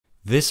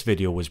This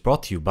video was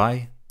brought to you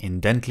by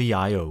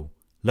Indently.io,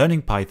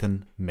 learning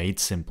Python made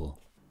simple.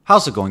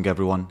 How's it going,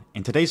 everyone?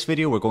 In today's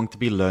video, we're going to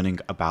be learning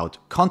about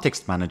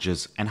context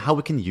managers and how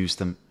we can use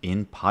them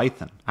in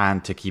Python.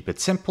 And to keep it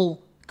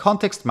simple,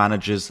 context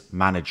managers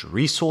manage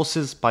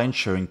resources by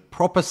ensuring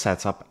proper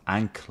setup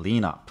and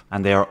cleanup.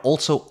 And they are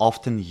also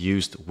often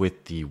used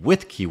with the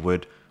with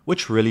keyword,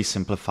 which really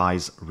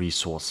simplifies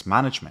resource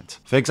management.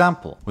 For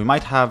example, we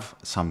might have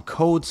some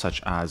code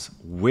such as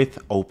with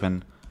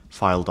open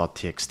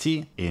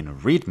file.txt in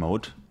read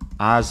mode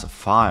as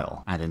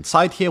file. And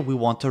inside here, we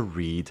want to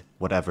read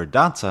whatever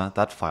data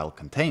that file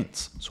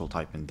contains. So we'll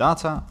type in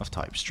data of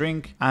type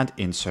string and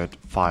insert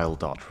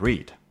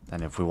file.read.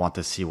 Then if we want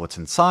to see what's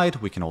inside,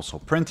 we can also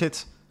print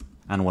it.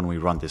 And when we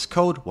run this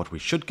code, what we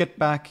should get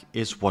back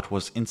is what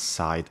was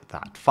inside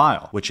that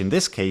file, which in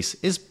this case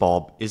is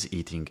Bob is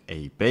eating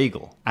a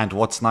bagel. And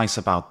what's nice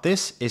about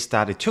this is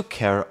that it took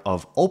care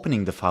of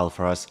opening the file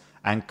for us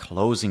and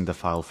closing the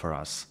file for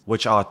us,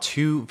 which are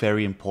two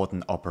very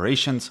important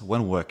operations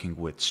when working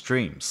with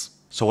streams.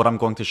 So what I'm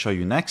going to show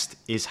you next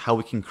is how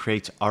we can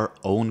create our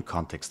own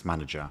context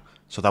manager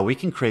so that we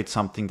can create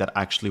something that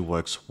actually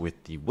works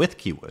with the with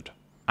keyword.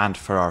 And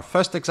for our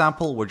first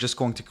example, we're just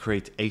going to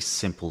create a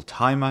simple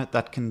timer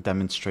that can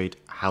demonstrate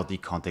how the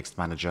context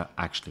manager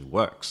actually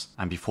works.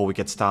 And before we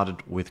get started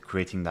with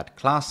creating that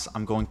class,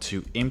 I'm going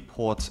to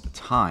import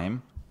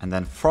time, and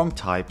then from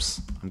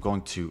types, I'm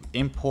going to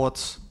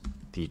import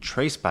the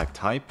traceback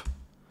type,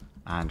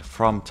 and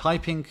from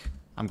typing,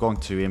 I'm going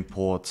to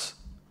import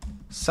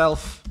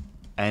self,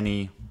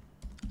 any,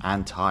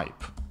 and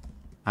type.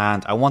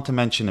 And I want to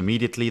mention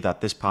immediately that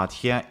this part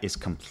here is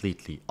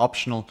completely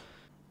optional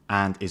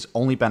and is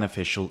only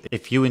beneficial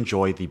if you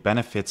enjoy the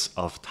benefits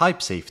of type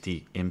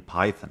safety in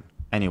Python.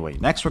 Anyway,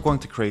 next we're going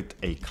to create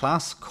a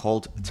class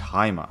called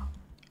timer.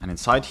 And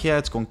inside here,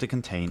 it's going to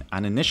contain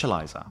an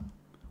initializer,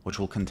 which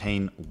will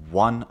contain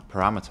one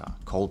parameter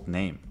called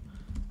name.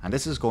 And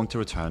this is going to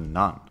return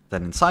none.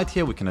 Then inside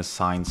here, we can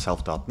assign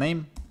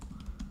self.name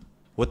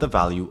with the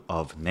value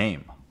of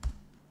name.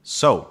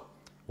 So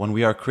when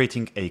we are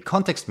creating a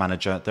context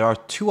manager, there are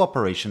two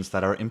operations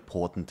that are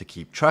important to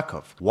keep track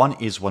of. One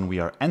is when we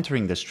are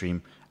entering the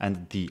stream,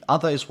 and the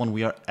other is when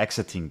we are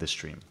exiting the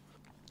stream.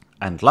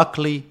 And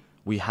luckily,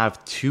 we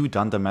have two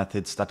Dunder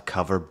methods that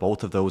cover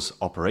both of those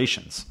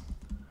operations.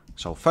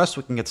 So first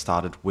we can get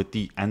started with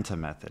the enter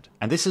method.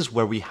 And this is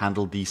where we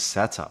handle the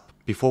setup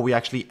before we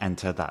actually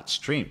enter that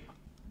stream.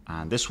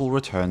 And this will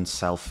return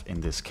self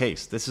in this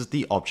case. This is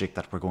the object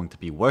that we're going to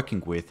be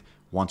working with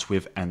once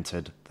we've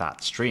entered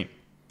that stream.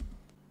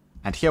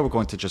 And here we're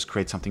going to just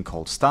create something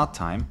called start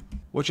time,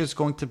 which is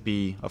going to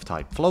be of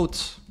type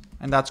float,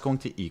 and that's going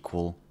to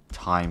equal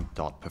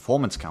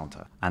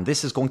time.performanceCounter. And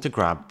this is going to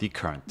grab the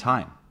current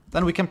time.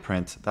 Then we can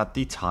print that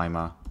the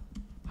timer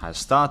has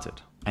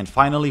started. And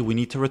finally, we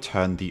need to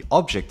return the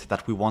object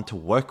that we want to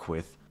work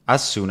with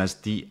as soon as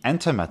the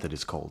enter method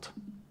is called.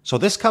 So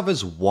this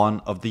covers one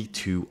of the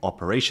two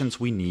operations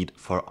we need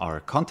for our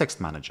context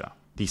manager.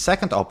 The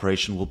second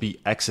operation will be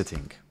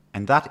exiting,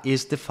 and that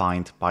is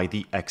defined by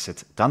the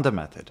exit Dunder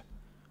method.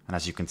 And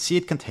as you can see,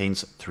 it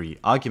contains three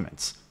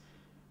arguments: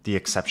 the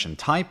exception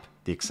type,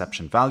 the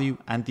exception value,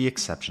 and the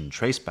exception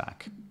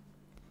traceback.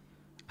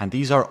 And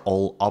these are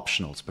all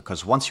optionals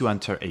because once you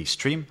enter a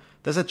stream,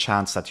 there's a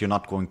chance that you're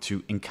not going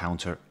to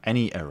encounter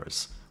any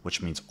errors,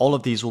 which means all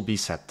of these will be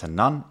set to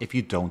none if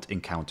you don't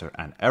encounter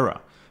an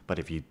error. But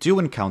if you do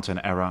encounter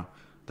an error,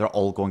 they're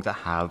all going to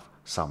have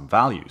some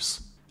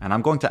values. And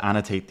I'm going to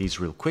annotate these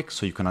real quick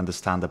so you can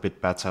understand a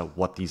bit better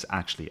what these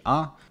actually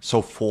are.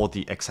 So for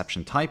the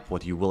exception type,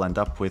 what you will end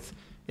up with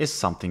is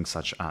something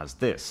such as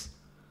this: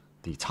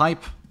 the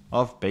type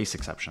of base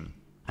exception.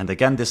 And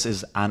again, this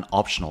is an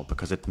optional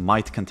because it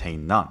might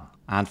contain none.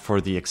 And for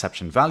the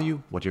exception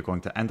value, what you're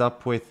going to end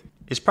up with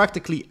is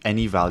practically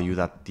any value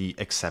that the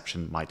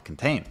exception might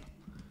contain.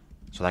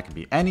 So that can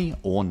be any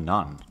or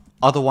none.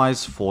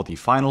 Otherwise, for the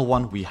final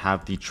one, we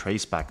have the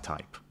traceback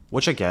type,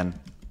 which again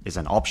is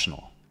an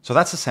optional. So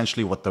that's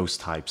essentially what those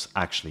types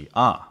actually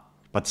are.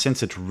 But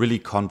since it really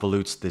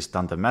convolutes this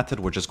Dunder method,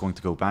 we're just going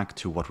to go back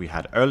to what we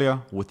had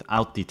earlier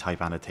without the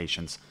type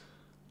annotations,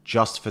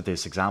 just for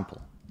this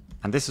example.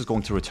 And this is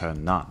going to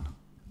return none.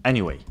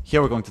 Anyway,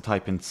 here we're going to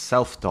type in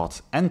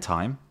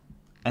self.endTime,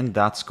 and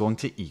that's going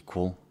to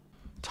equal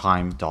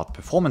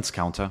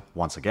time.performanceCounter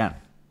once again.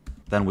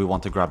 Then we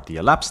want to grab the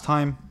elapsed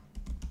time,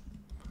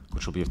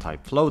 which will be of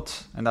type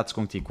float, and that's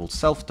going to equal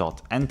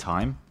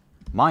self.endTime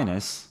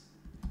minus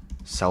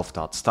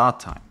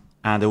self.startTime.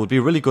 And it would be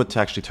really good to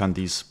actually turn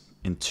these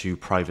into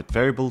private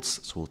variables.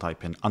 So we'll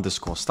type in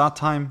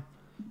 _startTime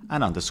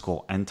and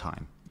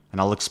 _endTime. And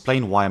I'll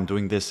explain why I'm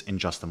doing this in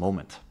just a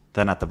moment.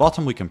 Then at the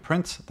bottom, we can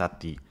print that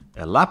the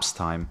elapsed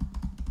time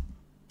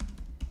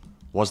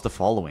was the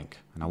following.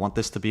 And I want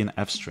this to be an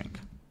F string.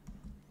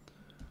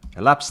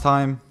 Elapsed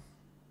time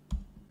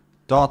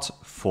dot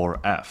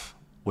 4f,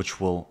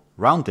 which will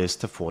round this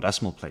to 4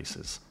 decimal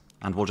places.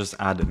 And we'll just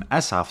add an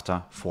S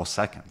after 4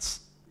 seconds.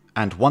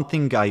 And one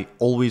thing I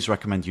always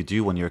recommend you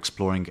do when you're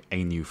exploring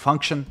a new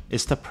function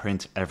is to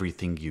print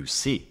everything you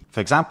see. For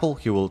example,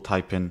 you will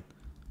type in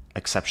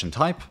exception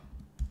type,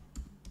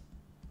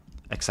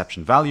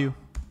 exception value,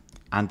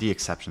 and the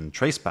exception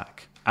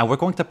traceback. And we're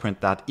going to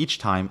print that each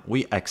time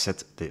we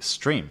exit this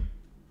stream,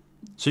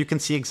 so you can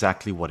see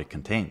exactly what it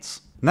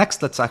contains.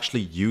 Next, let's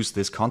actually use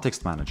this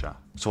context manager.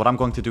 So what I'm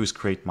going to do is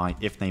create my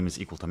if name is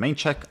equal to main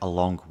check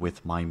along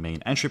with my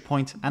main entry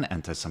point and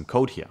enter some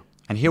code here.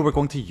 And here we're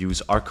going to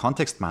use our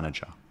context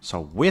manager. So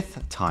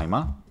with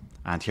timer,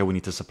 and here we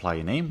need to supply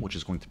a name, which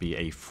is going to be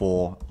a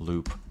for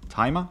loop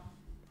timer,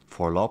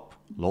 for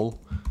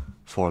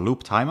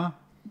loop timer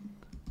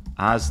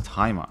as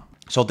timer.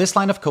 So this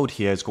line of code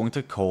here is going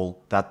to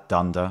call that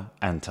dunder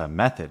enter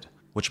method,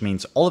 which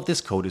means all of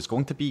this code is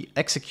going to be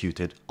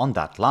executed on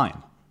that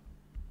line.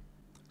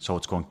 So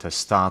it's going to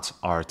start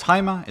our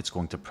timer, it's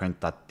going to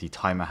print that the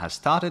timer has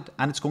started,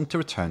 and it's going to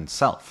return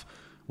self,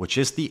 which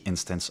is the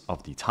instance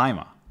of the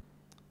timer.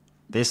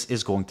 This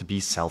is going to be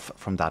self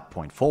from that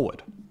point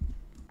forward,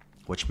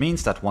 which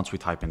means that once we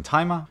type in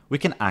timer, we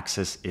can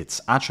access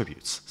its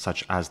attributes,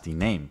 such as the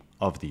name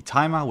of the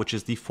timer, which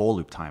is the for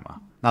loop timer.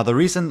 Now, the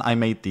reason I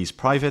made these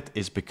private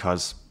is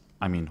because,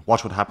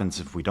 watch what happens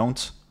if we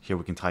don't. Here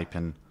we can type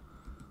in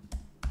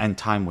end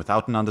time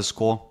without an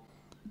underscore,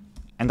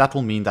 and that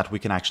will mean that we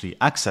can actually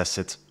access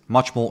it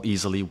much more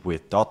easily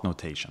with dot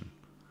notation.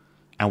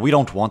 And we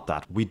don't want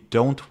that. We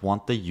don't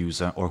want the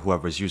user or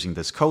whoever is using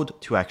this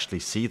code to actually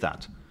see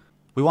that.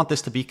 We want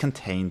this to be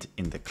contained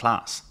in the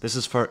class. This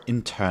is for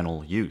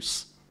internal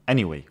use.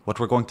 Anyway, what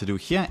we're going to do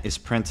here is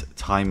print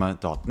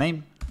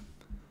timer.name,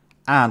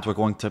 and we're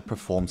going to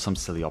perform some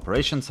silly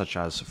operations such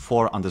as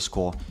for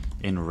underscore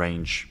in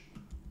range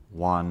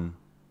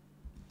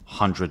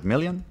 100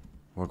 million.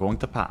 We're going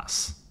to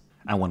pass.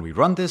 And when we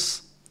run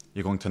this,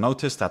 you're going to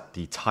notice that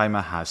the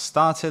timer has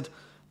started,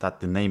 that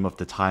the name of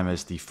the timer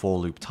is the for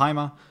loop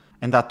timer,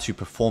 and that to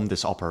perform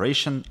this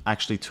operation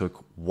actually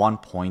took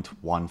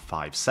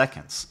 1.15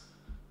 seconds.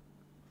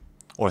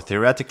 Or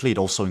theoretically, it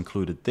also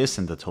included this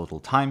in the total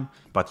time,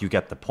 but you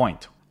get the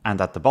point. And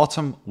at the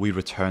bottom, we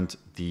returned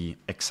the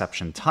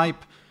exception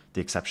type,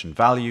 the exception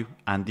value,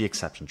 and the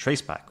exception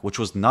traceback, which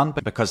was none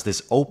because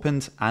this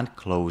opened and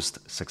closed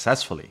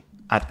successfully.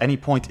 At any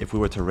point, if we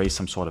were to raise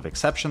some sort of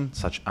exception,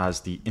 such as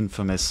the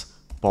infamous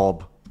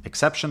Bob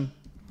exception,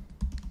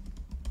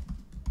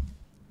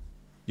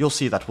 you'll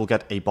see that we'll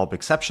get a Bob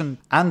exception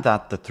and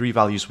that the three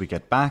values we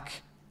get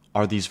back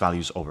are these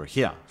values over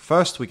here.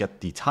 First, we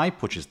get the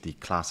type, which is the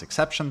class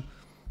exception.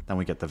 Then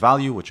we get the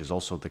value, which is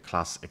also the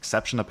class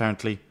exception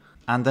apparently.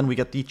 And then we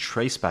get the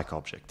traceback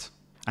object.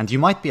 And you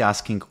might be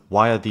asking,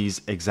 why are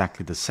these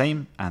exactly the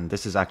same? And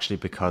this is actually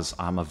because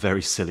I'm a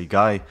very silly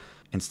guy.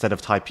 Instead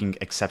of typing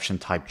exception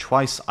type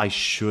twice, I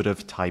should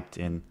have typed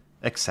in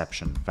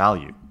exception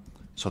value.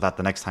 So that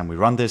the next time we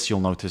run this, you'll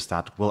notice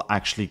that we'll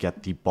actually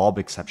get the Bob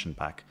exception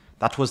back.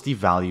 That was the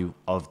value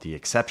of the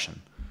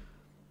exception.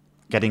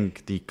 Getting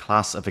the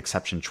class of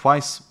exception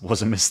twice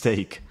was a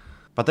mistake.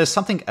 But there's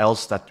something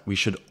else that we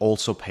should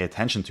also pay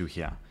attention to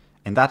here.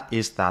 And that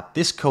is that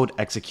this code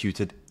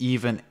executed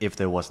even if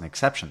there was an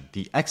exception.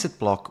 The exit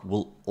block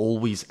will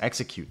always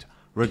execute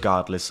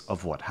regardless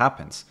of what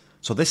happens.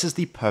 So this is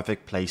the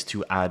perfect place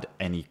to add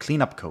any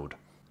cleanup code.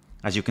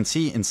 As you can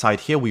see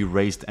inside here, we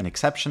raised an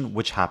exception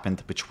which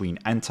happened between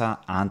enter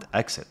and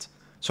exit.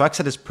 So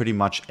exit is pretty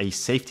much a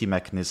safety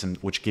mechanism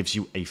which gives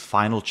you a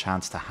final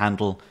chance to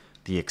handle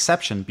the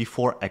exception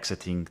before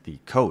exiting the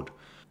code,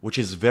 which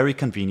is very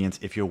convenient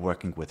if you're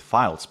working with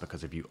files,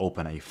 because if you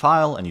open a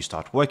file and you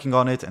start working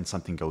on it and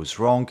something goes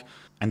wrong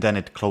and then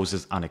it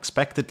closes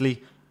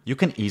unexpectedly, you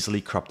can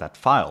easily corrupt that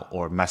file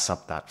or mess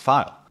up that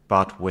file.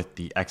 But with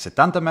the exit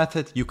dunder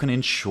method, you can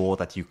ensure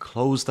that you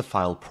close the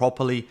file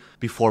properly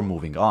before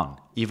moving on,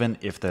 even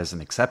if there's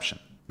an exception.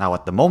 Now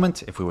at the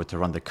moment, if we were to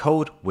run the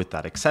code with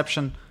that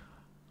exception,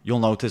 you'll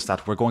notice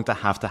that we're going to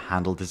have to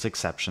handle this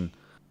exception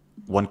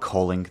when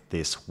calling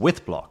this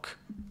with block.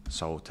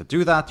 So to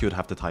do that, you'd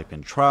have to type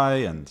in try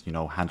and,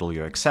 handle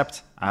your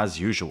except as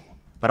usual.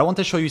 But I want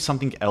to show you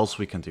something else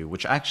we can do,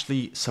 which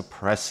actually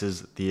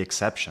suppresses the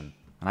exception.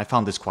 And I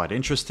found this quite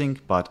interesting,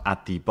 but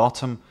at the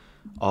bottom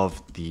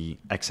of the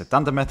exit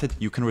dunder method,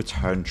 you can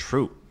return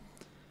true.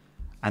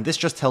 And this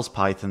just tells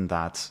Python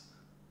that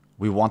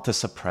we want to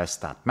suppress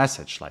that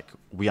message. Like,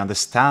 we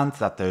understand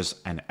that there's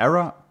an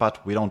error,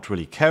 but we don't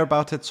really care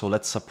about it, so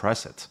let's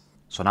suppress it.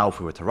 So now if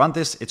we were to run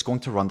this, it's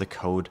going to run the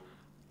code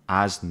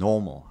as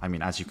normal.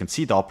 As you can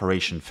see, the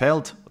operation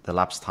failed, the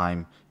lapse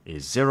time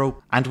is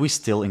 0, and we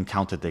still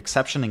encountered the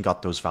exception and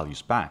got those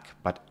values back.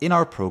 But in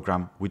our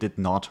program, we did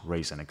not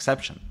raise an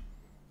exception.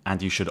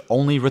 And you should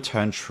only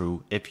return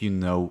true if you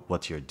know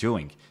what you're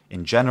doing.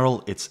 In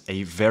general, it's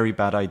a very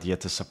bad idea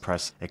to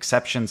suppress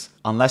exceptions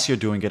unless you're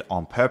doing it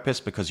on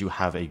purpose because you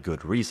have a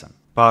good reason.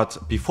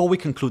 But before we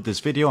conclude this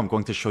video, I'm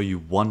going to show you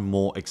one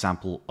more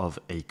example of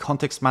a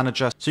context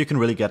manager so you can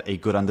really get a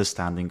good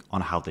understanding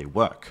on how they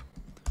work.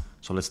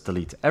 So let's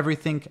delete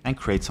everything and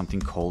create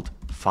something called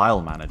file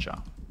manager.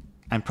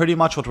 And pretty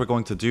much what we're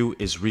going to do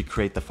is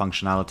recreate the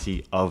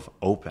functionality of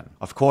open.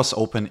 Of course,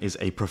 open is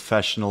a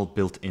professional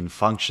built-in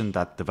function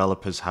that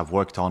developers have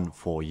worked on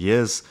for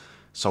years,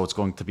 so it's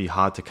going to be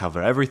hard to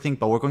cover everything,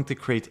 but we're going to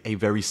create a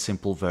very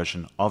simple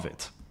version of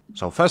it.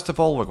 So first of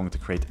all, we're going to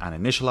create an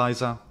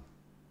initializer,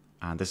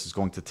 and this is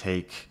going to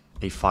take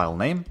a file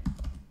name,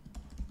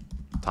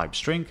 type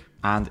string,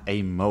 and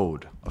a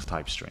mode of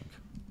type string.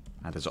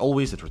 And as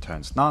always, it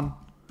returns none.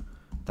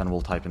 Then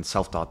we'll type in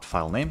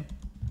self.filename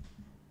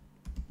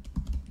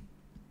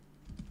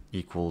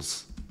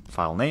equals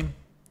file name,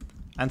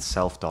 and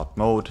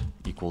self.mode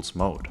equals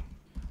mode.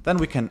 Then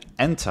we can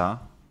enter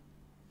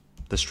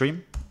the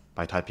stream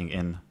by typing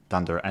in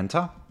dunder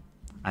enter,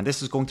 and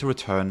this is going to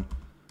return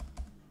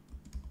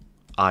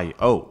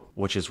IO,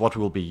 which is what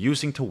we will be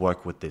using to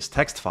work with this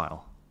text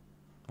file,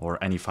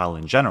 or any file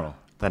in general.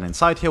 Then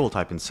inside here, we'll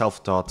type in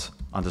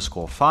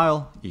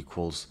self._file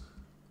equals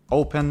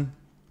open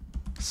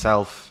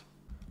self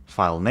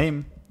file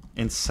name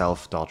in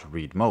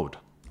self.read mode,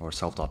 or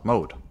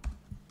self.mode.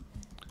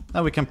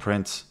 Now we can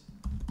print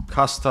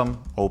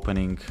custom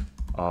opening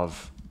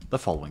of the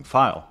following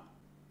file,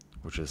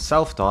 which is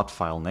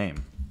self.filename.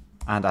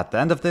 And at the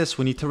end of this,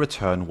 we need to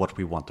return what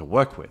we want to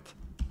work with,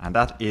 and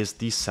that is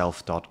the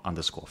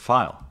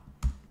self._file.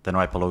 Then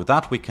right below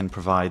that, we can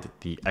provide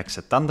the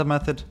exit dunder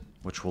method,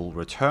 which will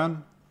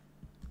return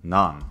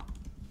none.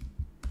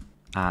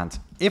 And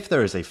if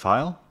there is a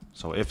file,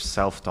 so if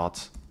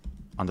self._file,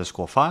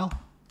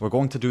 we're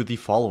going to do the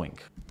following: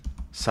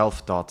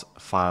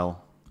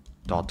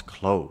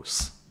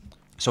 self.file.close.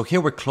 So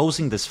here we're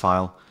closing this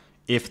file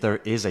if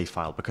there is a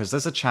file, because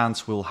there's a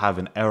chance we'll have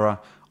an error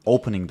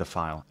opening the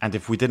file. And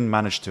if we didn't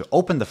manage to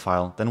open the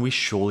file, then we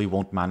surely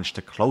won't manage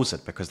to close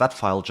it, because that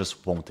file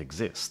just won't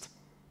exist.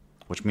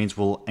 Which means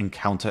we'll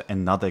encounter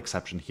another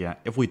exception here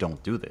if we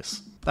don't do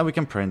this. Then we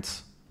can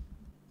print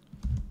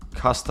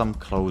custom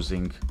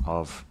closing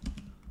of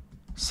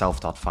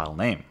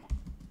self.filename.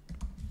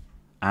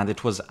 And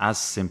it was as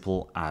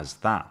simple as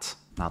that.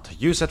 Now to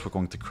use it, we're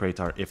going to create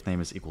our if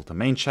name is equal to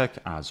main check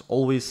as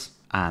always.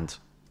 And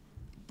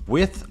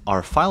with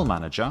our file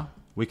manager,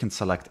 we can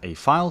select a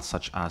file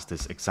such as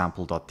this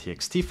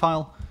example.txt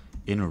file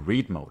in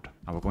read mode.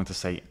 And we're going to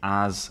say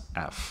as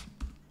f.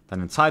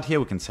 Then inside here,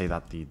 we can say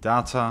that the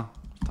data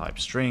type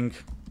string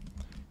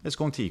is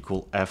going to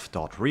equal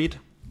f.read.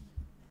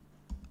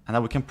 And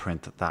then we can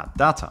print that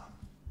data.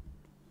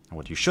 And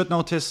what you should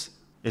notice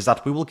is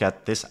that we will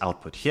get this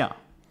output here: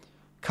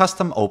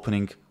 custom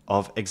opening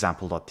of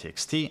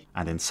example.txt,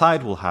 and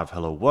inside we'll have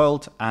hello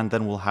world, and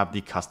then we'll have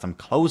the custom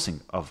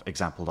closing of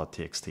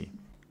example.txt.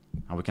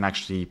 And we can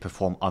actually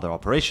perform other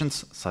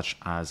operations, such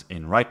as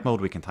in write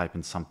mode, we can type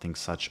in something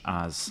such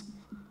as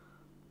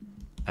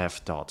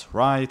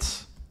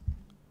f.write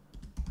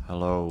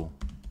hello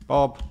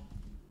Bob.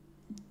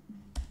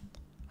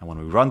 And when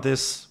we run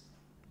this,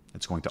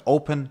 it's going to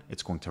open,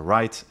 it's going to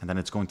write, and then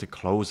it's going to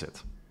close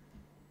it.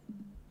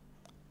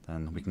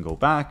 Then we can go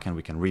back and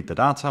we can read the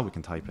data. We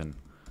can type in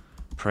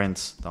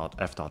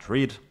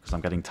print.f.read, because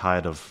I'm getting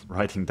tired of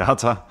writing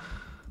data.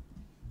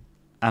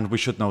 And we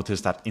should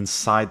notice that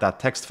inside that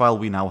text file,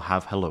 we now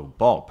have hello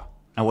Bob.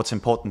 And what's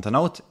important to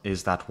note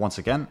is that once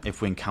again,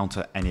 if we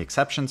encounter any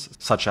exceptions,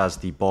 such as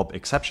the Bob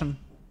exception,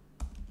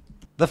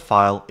 the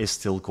file is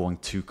still going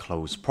to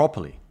close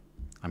properly.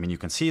 I mean, you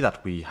can see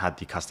that we had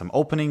the custom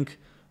opening,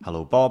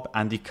 hello Bob,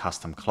 and the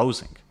custom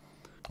closing.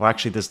 Well,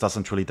 actually, this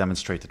doesn't really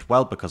demonstrate it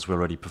well because we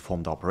already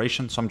performed the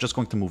operation. So I'm just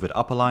going to move it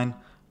up a line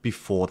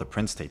before the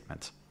print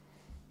statement.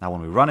 Now,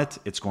 when we run it,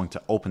 it's going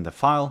to open the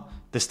file.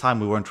 This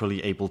time we weren't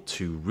really able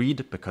to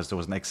read because there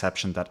was an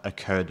exception that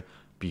occurred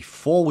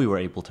before we were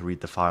able to read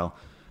the file.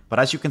 But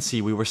as you can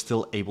see, we were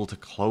still able to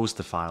close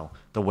the file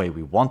the way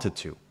we wanted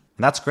to.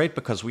 And that's great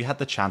because we had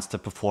the chance to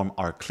perform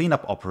our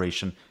cleanup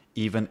operation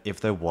even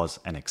if there was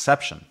an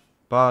exception.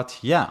 But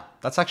yeah,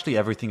 that's actually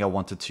everything I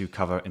wanted to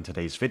cover in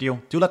today's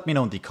video. Do let me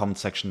know in the comment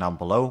section down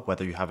below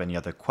whether you have any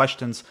other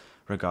questions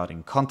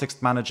regarding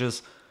context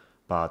managers.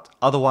 But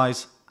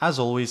otherwise, as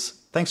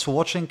always, thanks for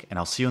watching, and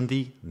I'll see you in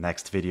the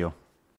next video.